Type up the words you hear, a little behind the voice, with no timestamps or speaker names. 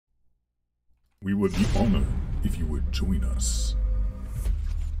We would be honored if you would join us.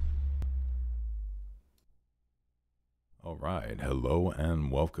 All right, hello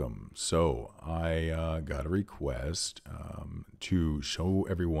and welcome. So I got a request to show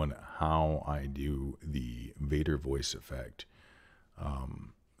everyone how I do the Vader voice effect.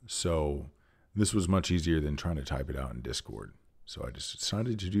 So this was much easier than trying to type it out in Discord. So I just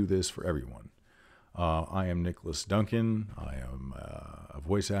decided to do this for everyone. I am Nicholas Duncan. I am a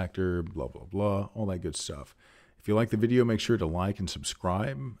voice actor, blah, blah, blah, all that good stuff. If you like the video, make sure to like and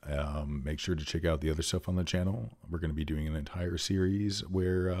subscribe. Make sure to check out the other stuff on the channel. We're going to be doing an entire series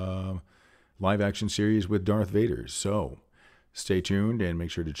where live action series with Darth Vader. So stay tuned and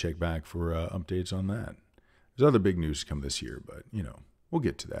make sure to check back for updates on that. There's other big news to come this year, but, you know, we'll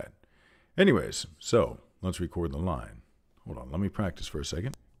get to that. Anyways, so let's record the line. Hold on, let me practice for a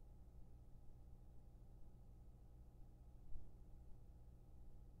second.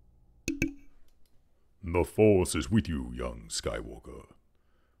 The Force is with you, young Skywalker,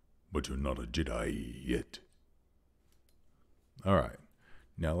 but you're not a Jedi yet. Alright,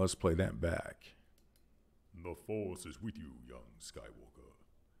 now let's play that back. The Force is with you, young Skywalker,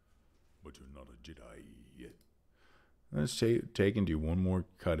 but you're not a Jedi yet. Let's take and do one more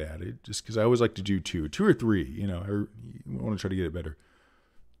cut at it, just because I always like to do two or three, you know, I want to try to get it better.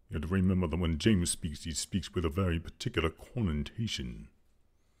 You have to remember that when James speaks, he speaks with a very particular connotation.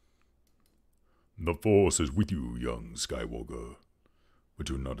 The Force is with you, young Skywalker, but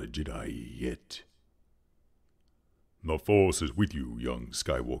you're not a Jedi yet. The Force is with you, young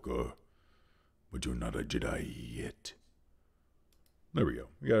Skywalker, but you're not a Jedi yet. There we go.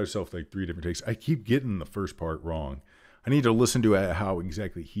 We got ourselves like 3 different takes. I keep getting the first part wrong. I need to listen to how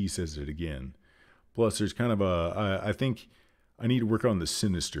exactly he says it again. Plus, there's kind of I think I need to work on the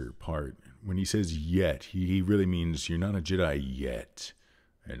sinister part. When he says yet, he really means you're not a Jedi yet.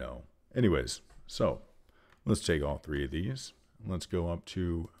 You know. Anyways. So, let's take all 3 of these. Let's go up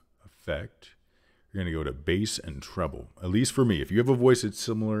to Effect. You're going to go to Bass and Treble. At least for me. If you have a voice that's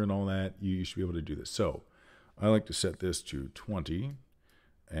similar and all that, you should be able to do this. So, I like to set this to 20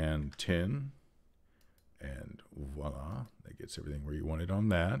 and 10. And voila. That gets everything where you want it on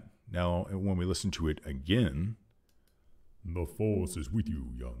that. Now, when we listen to it again. The Force is with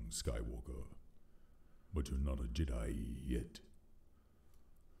you, young Skywalker. But you're not a Jedi yet.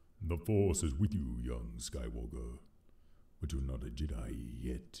 The Force is with you, young Skywalker, but you're not a Jedi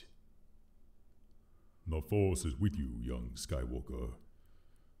yet. The Force is with you, young Skywalker,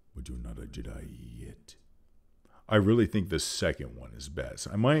 but you're not a Jedi yet. I really think the second one is best.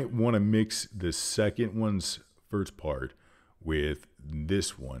 I might want to mix the second one's first part with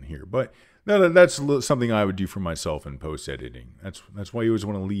this one here, but that's something I would do for myself in post-editing. That's why you always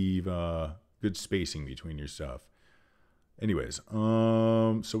want to leave good spacing between your stuff. Anyways,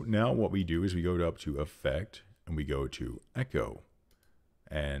 so now what we do is we go up to Effect and we go to Echo,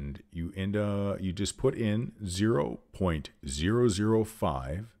 and you just put in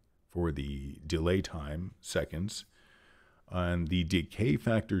 0.005 for the delay time seconds, and the decay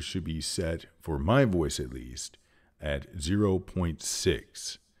factor should be set, for my voice at least, at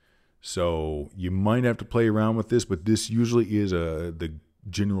 0.6. So you might have to play around with this, but this usually is the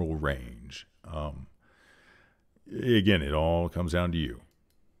general range. Again, it all comes down to you.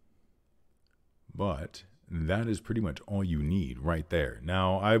 But that is pretty much all you need right there.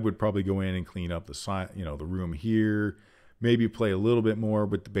 Now, I would probably go in and clean up the room here, maybe play a little bit more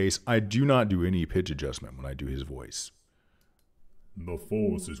with the bass. I do not do any pitch adjustment when I do his voice. The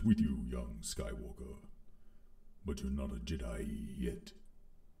Force is with you, young Skywalker, but you're not a Jedi yet.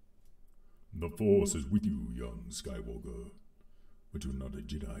 The Force is with you, young Skywalker, but you're not a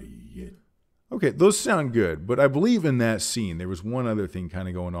Jedi yet. Okay, those sound good, but I believe in that scene there was one other thing kind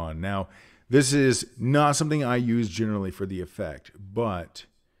of going on. Now, this is not something I use generally for the effect, but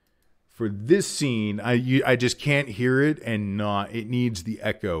for this scene, I just can't hear it, and it needs the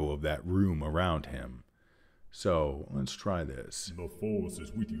echo of that room around him. So, let's try this. The Force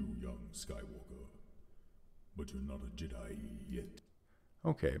is with you, young Skywalker, but you're not a Jedi yet.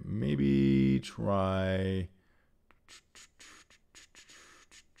 Okay, maybe try...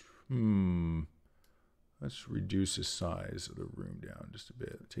 Let's reduce the size of the room down just a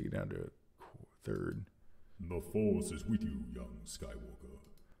bit. Take it down to a third. The Force is with you, young Skywalker.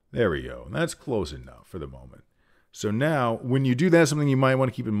 There we go. That's close enough for the moment. So now, when you do that, something you might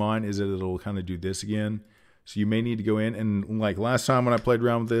want to keep in mind is that it'll kind of do this again. So you may need to go in, and like last time when I played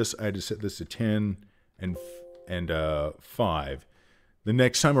around with this, I had to set this to 10 and 5. The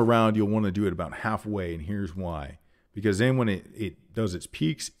next time around, you'll want to do it about halfway, and here's why. Because then when it does its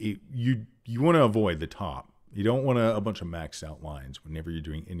peaks, you want to avoid the top. You don't want a bunch of maxed out lines whenever you're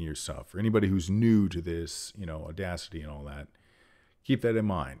doing in-ear stuff. For anybody who's new to this, you know, Audacity and all that, keep that in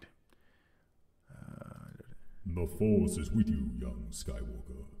mind. The Force is with you, young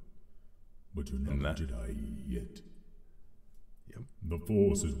Skywalker, but you're not a Jedi yet. Yep. The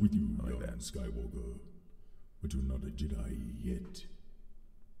Force is with you, young Skywalker, but you're not a Jedi yet.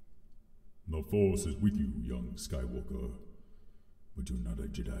 The Force is with you, young Skywalker, but you're not a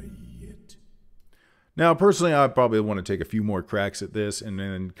Jedi yet. Now, personally, I probably want to take a few more cracks at this and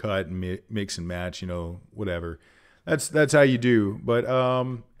then cut and mix and match, you know, whatever. That's how you do. But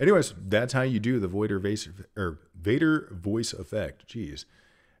anyways, that's how you do the Vader voice effect. Jeez.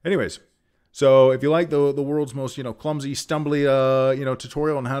 Anyways, so if you like the world's most, you know, clumsy, stumbly, you know,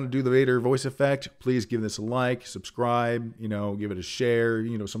 tutorial on how to do the Vader voice effect, please give this a like, subscribe, you know, give it a share,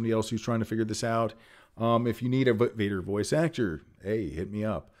 you know, somebody else who's trying to figure this out. If you need a Vader voice actor, hey, hit me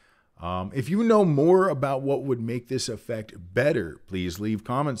up. If you know more about what would make this effect better, please leave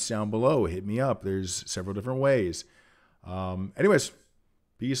comments down below. Hit me up. There's several different ways. Anyways,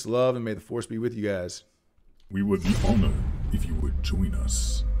 peace, love, and may the Force be with you guys. We would be honored if you would join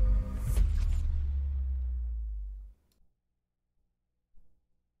us.